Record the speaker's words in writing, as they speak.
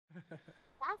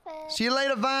See you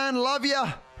later, Van. Love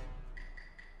ya.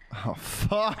 Oh,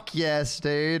 fuck yes,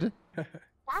 dude.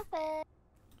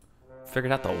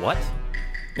 Figured out the what?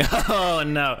 Oh,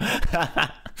 no.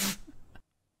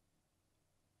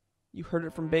 You heard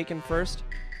it from Bacon first.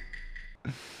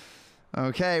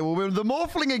 Okay, well, we're the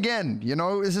Morphling again. You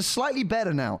know, this is slightly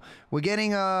better now. We're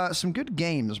getting some good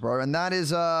games, bro. And that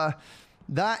is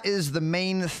the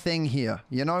main thing here.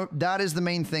 You know, that is the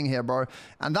main thing here, bro.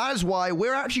 And that is why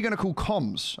we're actually going to call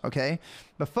comms, okay?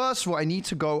 But first of all, I need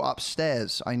to go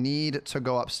upstairs. I need to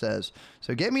go upstairs.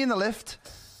 So get me in the lift,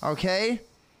 okay?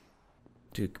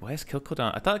 Dude, why is kill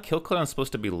cooldown? I thought kill cooldown was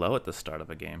supposed to be low at the start of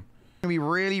a game. It's going to be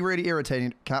really, really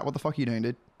irritating. Cat, what the fuck are you doing,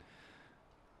 dude?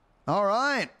 All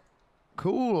right.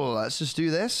 Cool. Let's just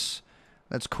do this.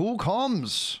 Let's call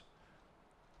comms.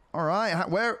 All right.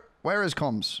 Where is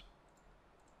comms?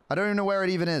 I don't even know where it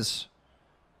even is.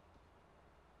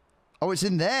 Oh, it's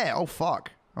in there. Oh,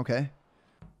 fuck. Okay.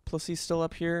 Plussy's still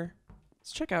up here.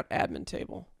 Let's check out admin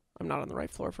table. I'm not on the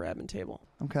right floor for admin table.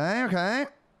 Okay, okay.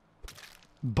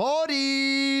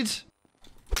 Bodied!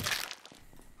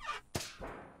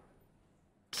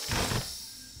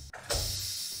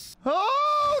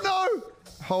 Oh, no!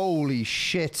 Holy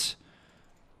shit.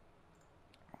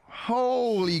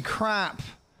 Holy crap.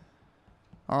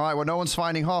 Alright, well, no one's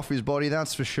finding Hafu's body,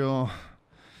 that's for sure.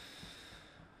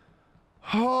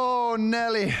 Oh,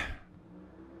 Nelly.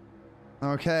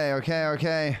 Okay, okay,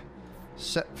 okay.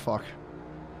 Fuck.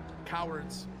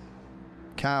 Cowards.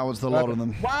 Cowards, the lot of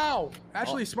them. Wow!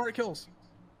 Actually, smart kills.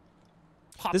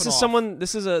 This is someone.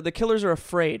 This is the killers are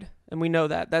afraid, and we know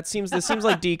that. This seems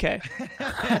like DK.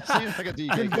 It seems like a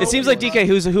DK. It seems like DK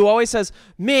who always says,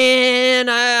 "Man,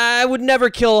 I would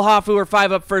never kill Hafu or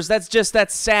 5 up first.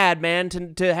 That's sad, man,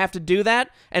 to have to do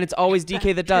that." And it's always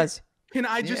DK that does. Can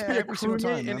I just be a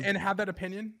crewmate and have that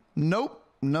opinion? Nope.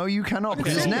 No, you cannot,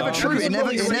 because it's Okay. never true. It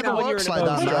never works like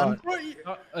that, man.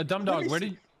 Dumbdog, where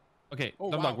did... Okay,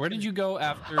 Dumbdog, where did you go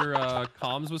after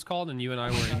comms was called and you and I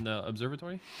were in the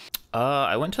observatory?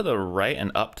 I went to the right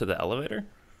and up to the elevator.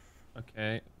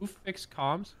 Okay. Who fixed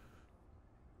comms?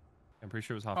 I'm pretty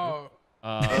sure it was Hafu.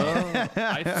 Oh.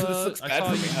 This looks bad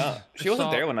for me, huh? She wasn't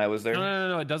there when I was there.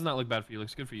 No, it does not look bad for you. It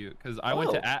looks good for you. Because I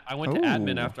went to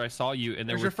admin after I saw you, and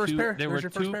there were two. There were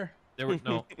two. There were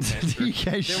no.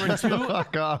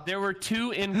 There were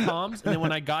two in comms, and then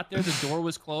when I got there, the door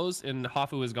was closed and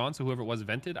Hafu was gone. So whoever was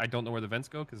vented, I don't know where the vents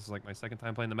go because it's like my second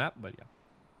time playing the map. But yeah.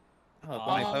 Oh,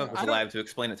 Bonnie Punk was alive to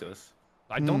explain it to us.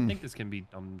 I don't think this can be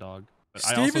Dumbdog. But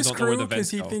Steve is crew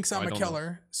because he thinks I'm a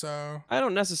killer. So I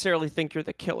don't necessarily think you're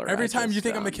the killer. Every time you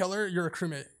think I'm the killer, you're a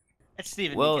crewmate. It's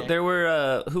Steven. Well, there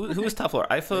were who was top floor?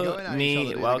 Ifa,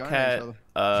 me, Wildcat.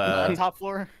 Top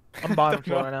floor. I'm bottom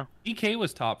floor right now. DK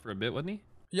was top for a bit, wasn't he?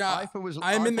 Yeah,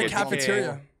 I'm in the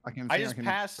cafeteria. I just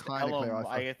passed Ellum.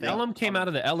 Ellum came out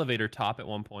of the elevator top at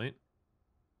one point.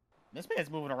 This man's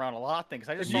moving around a lot of things.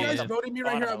 I just If you guys voted me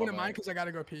right here, I wouldn't mind because I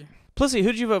gotta go pee. Plussy,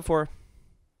 who'd you vote for?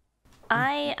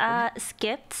 I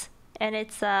skipped, and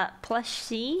it's plush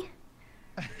C.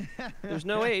 There's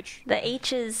no H. The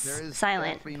H is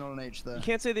silent. Not an H there. You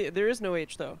can't say there is no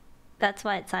H though. That's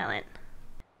why it's silent.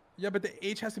 Yeah, but the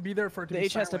H has to be there for it to be be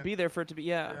H has to be there for it to be,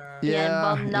 Yeah,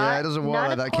 well, not, it doesn't work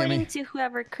like that, according Kimmy. to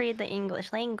whoever created the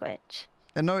English language.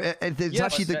 And no, it's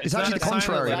actually the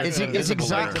contrary. It's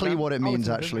exactly what it means,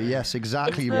 actually. Yes,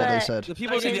 exactly what they said. The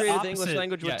people who created the English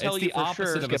language would tell you for sure. It's the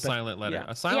opposite of a silent letter.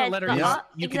 A silent letter is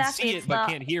you can see it but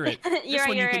can't hear it. This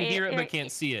one you can hear it but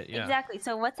can't see it. Yeah. Exactly.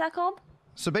 So what's that called?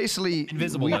 So basically,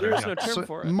 invisible letter. There's no term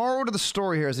for it. Moral to the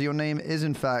story here is that your name is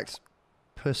in fact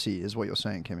Pussy, is what you're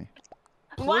saying, Kimmy.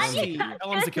 Pussy.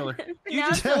 Ellum's a killer. You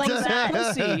just like that.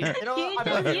 Pussy. You just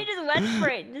went for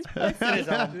it. Just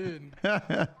pussy.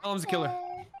 Ellum's a killer.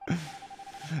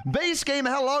 Base game,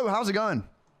 hello. How's it going?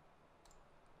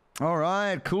 All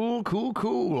right. Cool.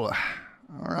 All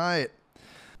right.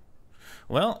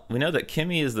 Well, we know that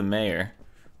Kimmy is the mayor.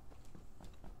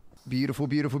 Beautiful.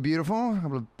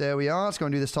 There we are. Let's go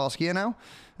and do this task here now.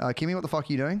 Kimmy, what the fuck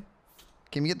are you doing?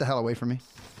 Kimmy, get the hell away from me.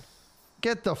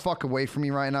 Get the fuck away from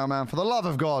me right now, man. For the love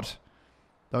of God.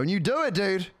 Don't you do it,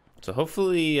 dude. So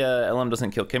hopefully Ellum doesn't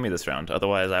kill Kimmy this round.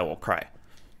 Otherwise, I will cry.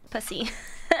 Pussy.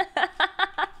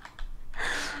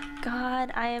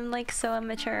 God, I am like so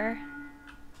immature.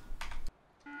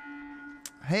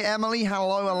 Hey, Emily.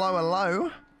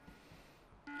 Hello.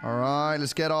 All right,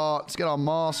 let's get our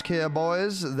mask here,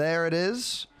 boys. There it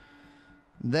is.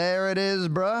 There it is,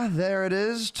 bruh. There it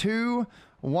is. 2,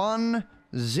 1,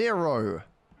 0.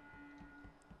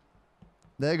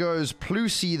 There goes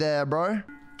Plusy there, bro.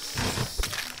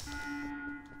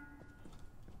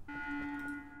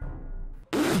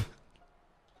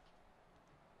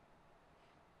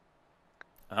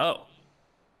 Oh.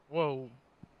 Whoa.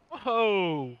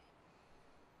 Whoa.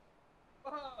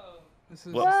 This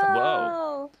is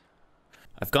Whoa.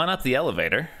 I've gone up the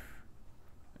elevator,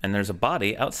 and there's a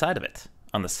body outside of it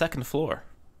on the 2nd floor.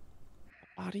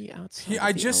 Body outside.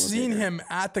 I just seen him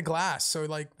at the glass. So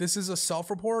like, this is a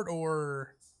self-report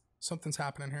or something's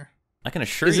happening here. I can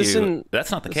assure you that's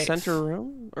not the case. Center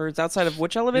room, or it's outside of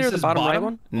which elevator? This The is bottom right bottom?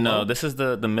 one? No, this is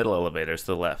the middle elevator. It's to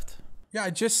the left. Yeah, I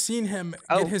just seen him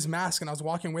get his mask and I was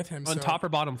walking with him. On so top or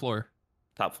bottom floor?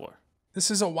 Top floor.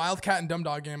 This is a Wildcat and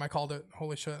Dumbdog game. I called it.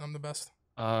 Holy shit, I'm the best.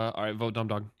 All right, vote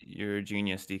Dumbdog. You're a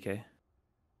genius, DK.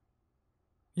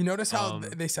 You notice how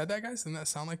they said that, guys? Didn't that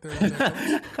sound like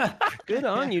they're Good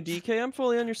on you, DK. I'm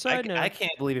fully on your side now. I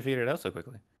can't believe you figured it out so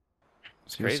quickly.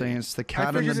 So you're saying it's the cat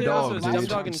and figured the it out, dog, so it's dude.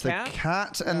 Dumbdog and It's the cat?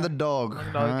 cat and the dog.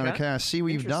 Okay, I see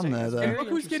what you've done there. Interesting. And look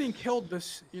who's getting killed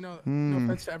this, you know, no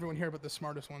offense to everyone here, but the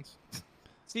smartest ones.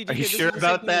 See, Are DK, you this is sure the same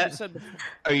about thing you that? just said before.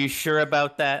 Are you sure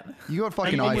about that? You got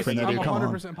fucking iPhone there, I'm dude. Come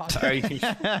on. 100%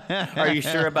 positive. Are you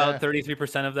sure about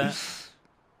 33% of that?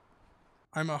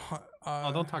 I'm a.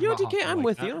 Oh, don't talk Yo, about DK, Hoffa I'm like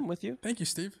with that. you. I'm with you. Thank you,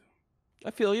 Steve.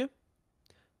 I feel you.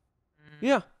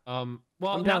 Yeah.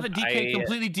 Well, I'm now down. that DK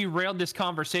completely derailed this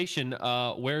conversation,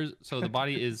 so the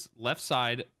body is left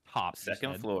side top. you 2nd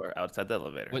said. floor, outside the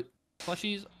elevator. What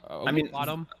plushies? I mean,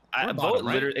 bottom. I We're vote bottom,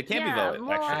 right? literally. It can't be voted.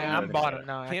 well, Actually, I'm bottom.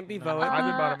 No, Can't be no, voted. I'd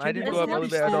be bottom. I didn't go up Isn't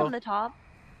elevator it at still all. on the top?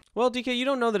 Well, DK, you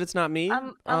don't know that it's not me.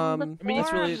 The That's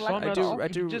floor really. of left I middle.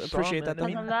 do You just saw appreciate him, that.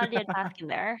 man. Though. I'm not yet asking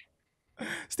there.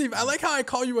 Steve, I like how I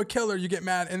call you a killer, you get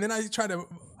mad, and then I try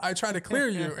to clear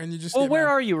you, and you just. Well, get where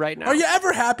mad. are you right now? Are you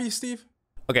ever happy, Steve?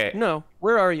 Okay. No.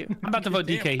 Where are you? I'm about to vote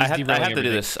DK. He's I have to derailing do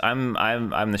everything. this.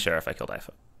 I'm the sheriff. I killed iPhone.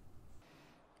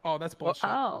 Oh, that's bullshit.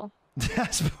 Oh.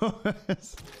 That's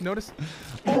Notice.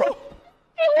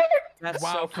 That's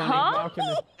Wow, so Kenny. funny. Wow,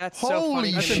 Kenny. That's so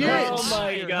Holy funny. shit. Oh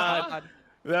my god.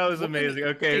 That was amazing.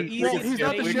 Okay. He's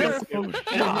not the sheriff.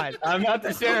 God. I'm not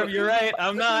the sheriff. You're right.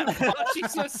 I'm not.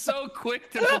 She's just so quick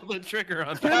to pull the trigger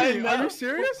on that. Kenny, are you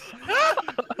serious?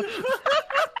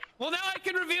 Well, now I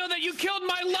can reveal that you killed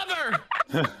my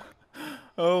lover.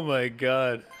 Oh my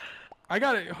god. I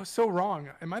got it so wrong.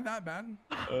 Am I that bad?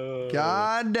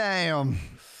 God damn.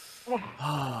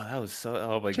 Oh, that was so.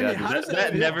 Oh my Kenny, god. how does That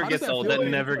that feel? never How gets does that old. feel? That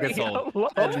never gets old.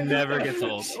 That never gets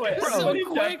old. So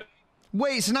quick.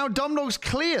 Wait, so now Dumbdog's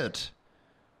cleared.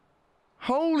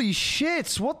 Holy shit,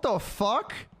 what the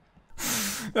fuck?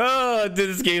 Oh, dude,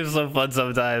 this game's so fun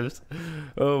sometimes.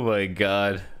 Oh my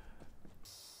god.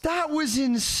 That was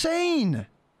insane.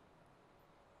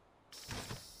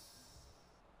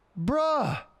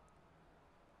 Bruh.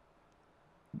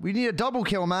 We need a double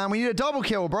kill, man. We need a double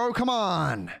kill, bro. Come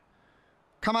on.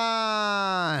 Come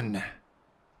on.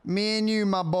 Me and you,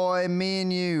 my boy. Me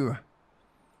and you.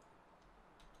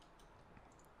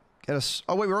 Get us.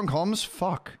 Oh, wait, we're on comms?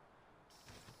 Fuck.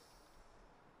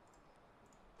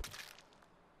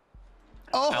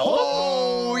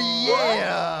 Oh,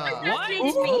 yeah. What?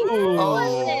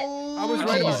 Oh. I was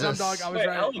right about Jesus. Dumbdog. I was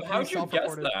right. How'd you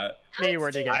guess that? Me,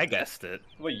 where'd you get? I guessed it.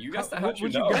 Wait, you guessed that? What How'd you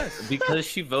would you know? guess? Because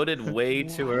she voted way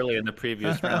too early in the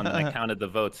previous round, and I counted the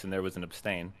votes, and there was an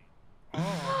abstain.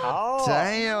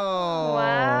 Damn.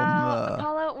 Wow.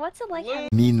 Apollo, what's it like having...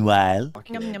 Meanwhile.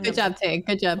 Good job, Tay.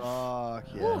 Good job. Fuck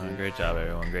yeah. Great job,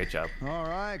 everyone. Great job. All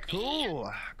right,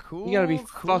 cool. Cool. You gotta be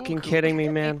cool, fucking cool, kidding me,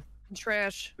 man.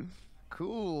 Trash.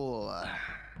 Cool.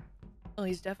 Oh,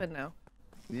 he's deafened now.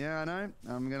 Yeah, I know.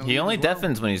 I'm gonna. He leave only as well.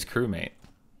 deafens when he's crewmate.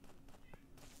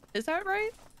 Is that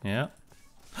right? Yeah.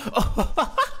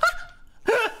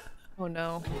 Oh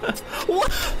no.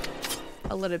 What?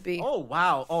 I'll let it be. Oh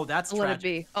wow. Oh, that's I'll let it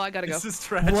be. Oh, I gotta go. This is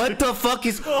tragic. What the fuck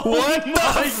is? What the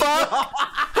fuck?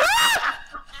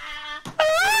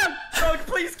 Jug,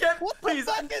 please get. Please.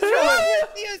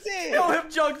 Kill him,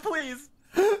 Jug, please.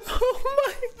 Oh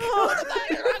my god!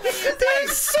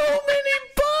 There's so many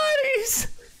bodies.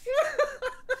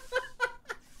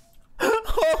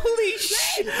 Holy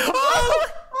shit!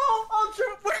 Oh,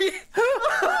 Drew, wait.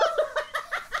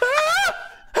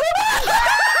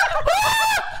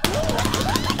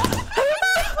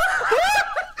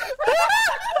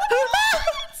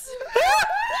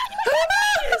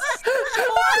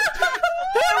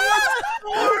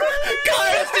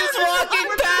 Kara's just walking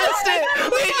past it.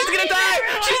 Wait, she's gonna die.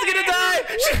 She's gonna die.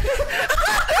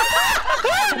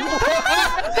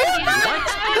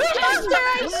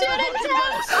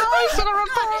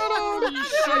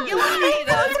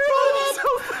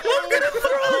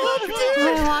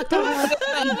 I walked over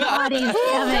the body,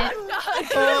 damn it.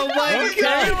 Oh my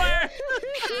god!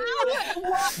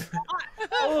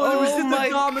 Oh, it was in the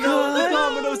domino. The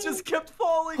dominoes just kept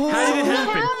falling. How did it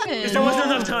happen? happened? There wasn't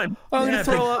enough time. I'm gonna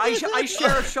throw up. I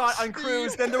share a shot on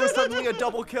Cruz, then there was suddenly a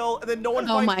double kill, and then no one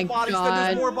Oh finds my the bodies, then God.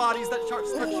 there's more bodies that start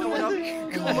showing up.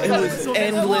 Oh my It God, was it's so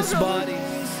endless awesome.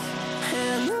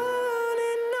 bodies.